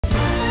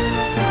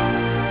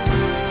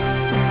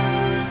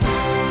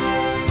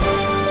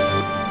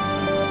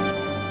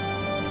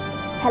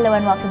Hello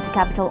and welcome to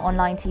Capital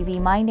Online TV.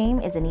 My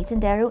name is Anita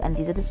Nderu and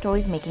these are the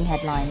stories making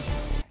headlines.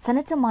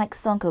 Senator Mike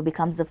Sonko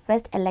becomes the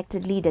first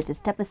elected leader to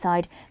step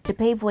aside to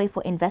pave way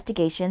for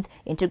investigations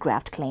into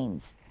graft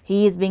claims.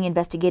 He is being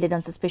investigated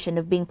on suspicion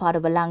of being part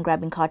of a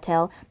land-grabbing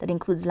cartel that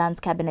includes Lands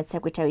Cabinet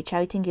Secretary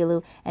Charity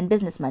Ngilu and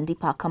businessman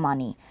Deepak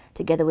Kamani.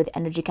 Together with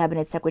Energy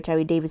Cabinet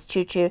Secretary Davis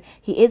Chirchir,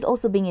 he is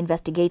also being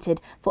investigated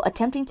for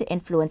attempting to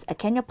influence a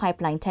Kenya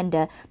pipeline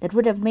tender that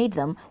would have made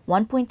them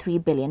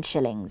 1.3 billion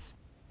shillings.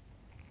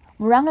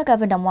 Murang'a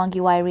Governor Mwangi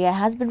Wairia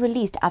has been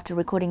released after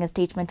recording a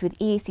statement with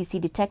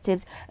EACC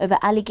detectives over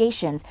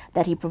allegations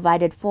that he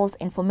provided false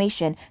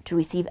information to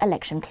receive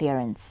election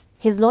clearance.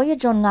 His lawyer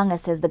John Nganga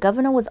says the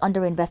governor was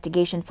under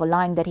investigation for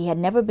lying that he had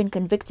never been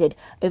convicted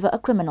over a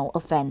criminal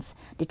offence.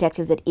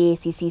 Detectives at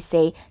EACC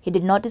say he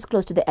did not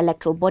disclose to the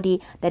electoral body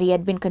that he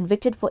had been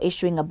convicted for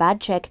issuing a bad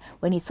cheque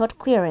when he sought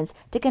clearance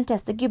to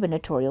contest the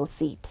gubernatorial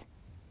seat.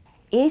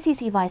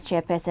 AACC Vice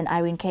Chairperson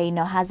Irene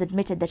Keino has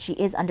admitted that she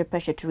is under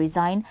pressure to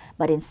resign,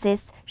 but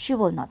insists she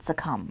will not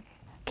succumb.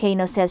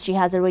 Keino says she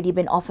has already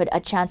been offered a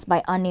chance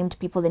by unnamed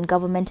people in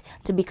government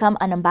to become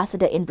an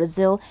ambassador in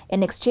Brazil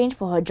in exchange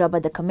for her job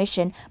at the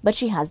Commission, but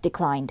she has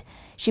declined.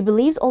 She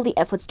believes all the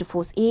efforts to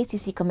force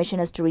AACC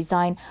commissioners to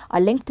resign are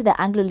linked to the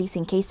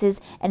Anglo-leasing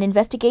cases and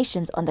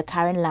investigations on the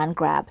Karen land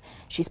grab.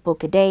 She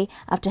spoke a day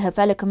after her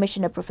fellow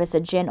commissioner Professor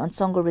Jane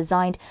Onsongo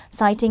resigned,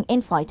 citing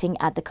infighting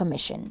at the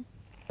Commission.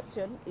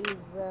 Question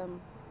is,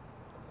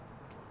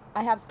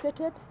 I have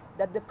stated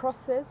that the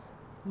process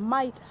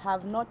might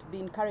have not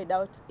been carried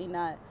out in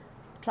a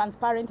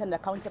transparent and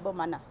accountable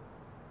manner.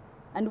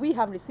 And we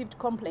have received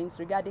complaints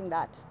regarding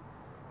that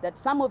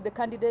some of the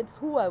candidates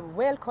who are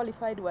well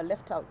qualified were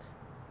left out.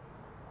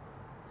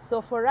 So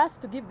for us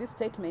to give this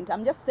statement,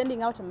 I'm just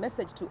sending out a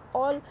message to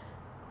all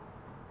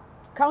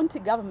county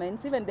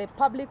governments, even the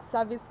public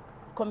service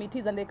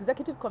committees and the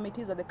executive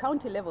committees at the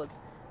county levels,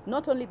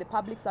 not only the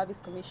Public Service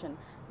Commission,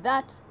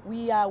 that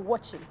we are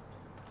watching.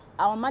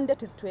 Our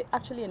mandate is to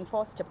actually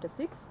enforce Chapter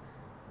 6,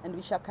 and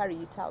we shall carry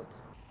it out.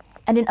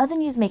 And in other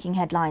news-making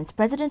headlines,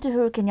 President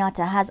Uhuru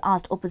Kenyatta has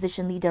asked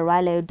opposition leader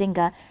Raila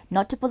Odinga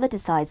not to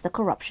politicize the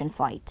corruption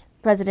fight.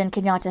 President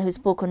Kenyatta, who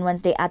spoke on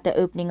Wednesday at the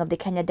opening of the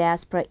Kenya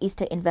Diaspora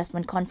Easter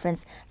Investment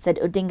Conference, said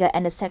Odinga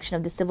and a section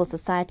of the civil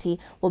society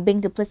were being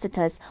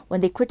duplicitous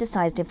when they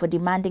criticized him for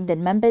demanding that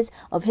members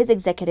of his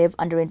executive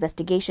under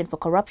investigation for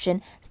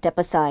corruption step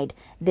aside.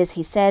 This,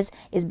 he says,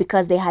 is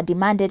because they had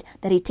demanded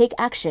that he take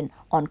action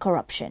on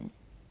corruption.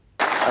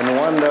 And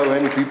wonder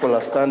when people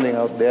are standing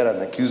out there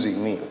and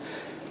accusing me.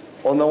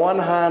 On the one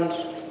hand,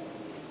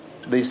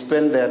 they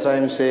spend their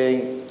time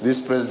saying this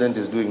president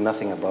is doing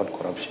nothing about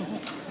corruption.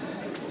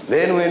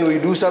 Then when we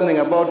do something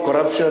about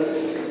corruption,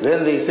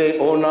 then they say,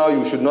 oh, now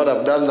you should not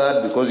have done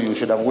that because you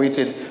should have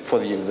waited for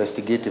the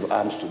investigative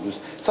arms to do so.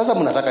 Sasa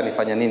mnataka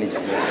nifanya nini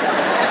jamani?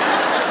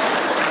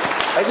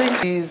 I think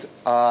these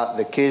are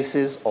the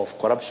cases of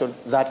corruption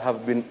that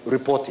have been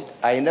reported.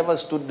 I never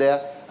stood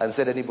there and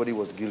said anybody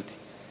was guilty.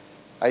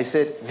 I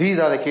said these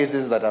are the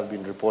cases that have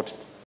been reported.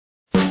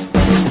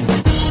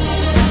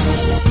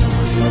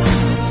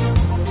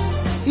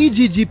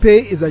 EGG Pay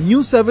is a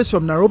new service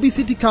from Nairobi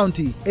City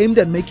County aimed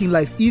at making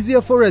life easier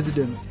for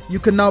residents. You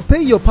can now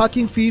pay your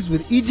parking fees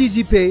with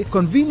EGG Pay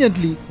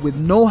conveniently with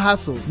no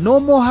hassle. No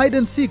more hide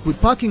and seek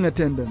with parking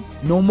attendants.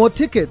 No more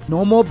tickets,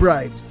 no more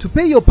bribes. To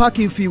pay your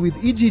parking fee with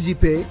EGG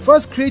Pay,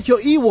 first create your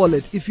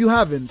e-wallet if you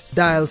haven't.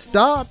 Dial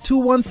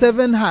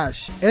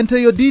 *217#. Enter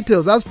your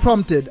details as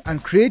prompted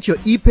and create your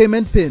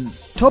e-payment PIN.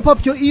 Top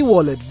up your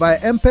e-wallet via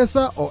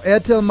M-Pesa or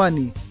Airtel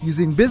Money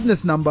using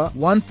business number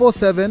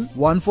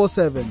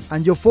 147147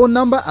 and your phone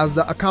number as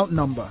the account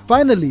number.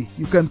 Finally,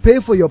 you can pay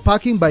for your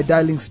parking by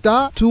dialing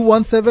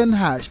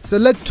 *217#.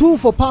 Select 2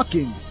 for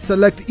parking.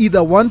 Select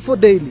either 1 for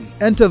daily.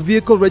 Enter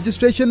vehicle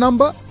registration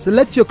number.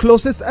 Select your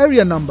closest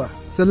area number.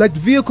 Select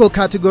vehicle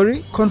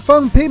category.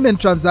 Confirm payment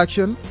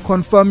transaction.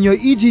 Confirm your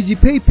EGG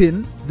Pay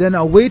PIN. Then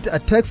await a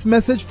text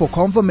message for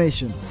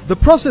confirmation. The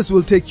process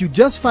will take you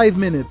just 5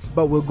 minutes,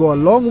 but will go a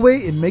long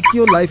way in making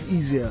your life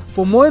easier.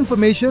 For more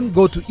information,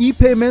 go to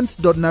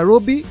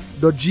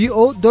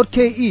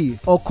epayments.nairobi.go.ke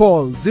or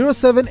call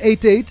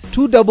 0788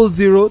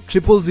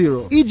 200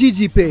 000.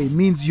 EGG Pay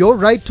means your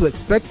right to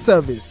expect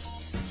service.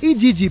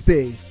 EGG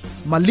Pay,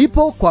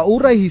 malipo kwa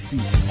urahisi.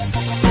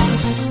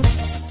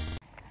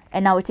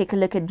 And now we take a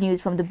look at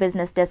news from the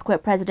business desk, where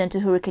President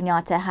Uhuru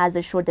Kenyatta has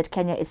assured that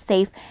Kenya is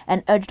safe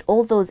and urged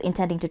all those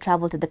intending to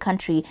travel to the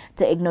country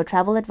to ignore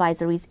travel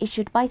advisories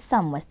issued by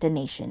some Western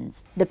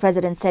nations. The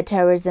president said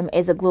terrorism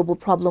is a global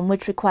problem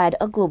which required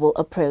a global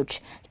approach.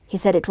 He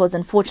said it was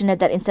unfortunate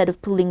that instead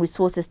of pooling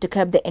resources to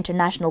curb the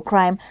international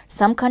crime,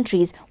 some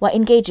countries were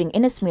engaging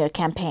in a smear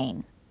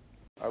campaign.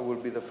 I will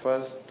be the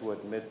first to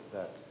admit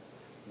that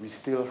we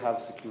still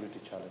have security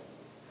challenges.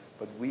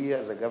 But we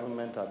as a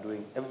government are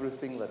doing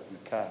everything that we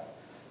can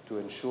to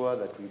ensure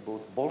that we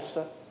both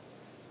bolster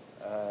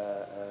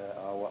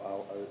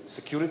our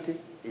security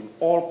in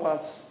all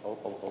parts of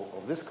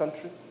this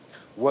country,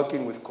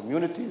 working with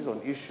communities on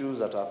issues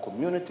that are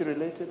community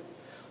related,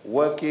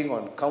 working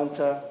on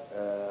counter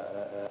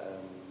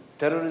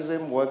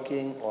terrorism,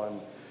 working on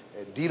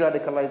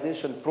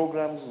de-radicalization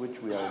programs,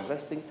 which we are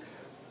investing,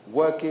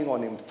 working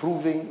on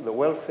improving the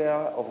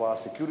welfare of our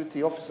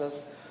security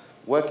officers,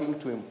 working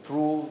to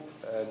improve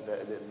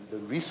the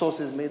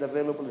resources made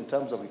available in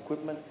terms of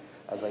equipment.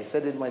 As I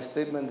said in my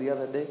statement the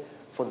other day,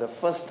 for the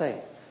first time,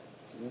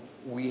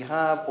 we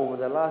have, over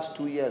the last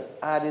 2 years,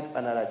 added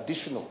an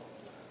additional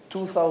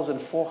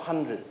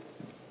 2,400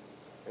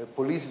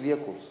 police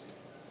vehicles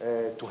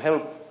to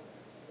help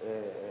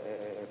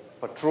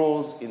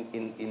patrols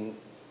in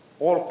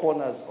all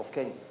corners of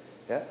Kenya.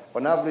 Yeah?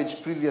 On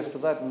average, previous to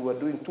that, we were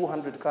doing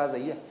 200 cars a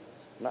year.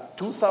 Now,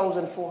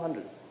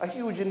 2,400, a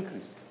huge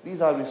increase.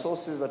 These are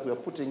resources that we are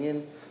putting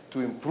in to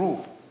improve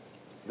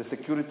the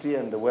security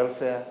and the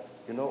welfare,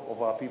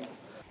 of our people.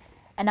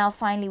 And now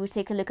finally, we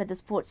take a look at the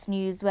sports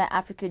news, where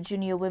Africa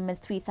Junior Women's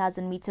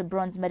 3,000-meter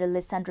bronze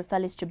medalist Sandra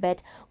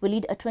Fellis-Chebet will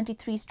lead a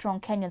 23-strong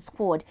Kenyan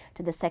squad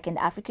to the second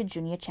Africa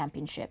Junior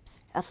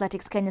Championships.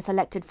 Athletics Kenya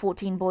selected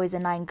 14 boys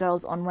and 9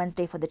 girls on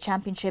Wednesday for the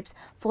championships,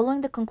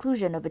 following the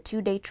conclusion of a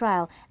 2-day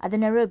trial at the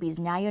Nairobi's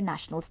Nyayo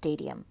National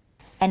Stadium.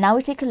 And now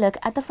we take a look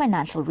at the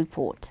financial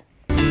report.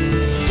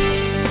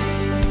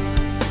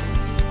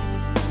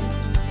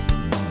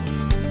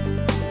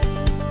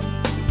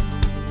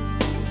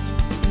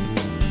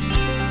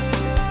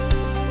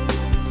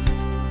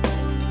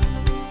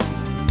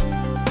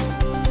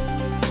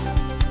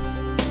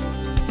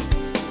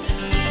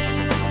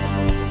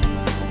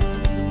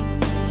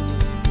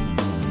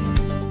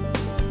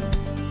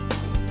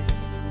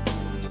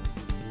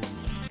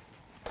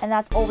 And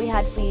that's all we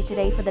had for you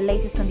today. For the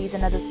latest on these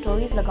and other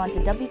stories, log on to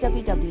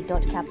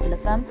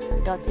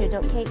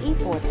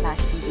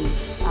www.capitalfm.co.ke/TV.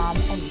 I'm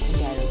Anita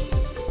Ndero.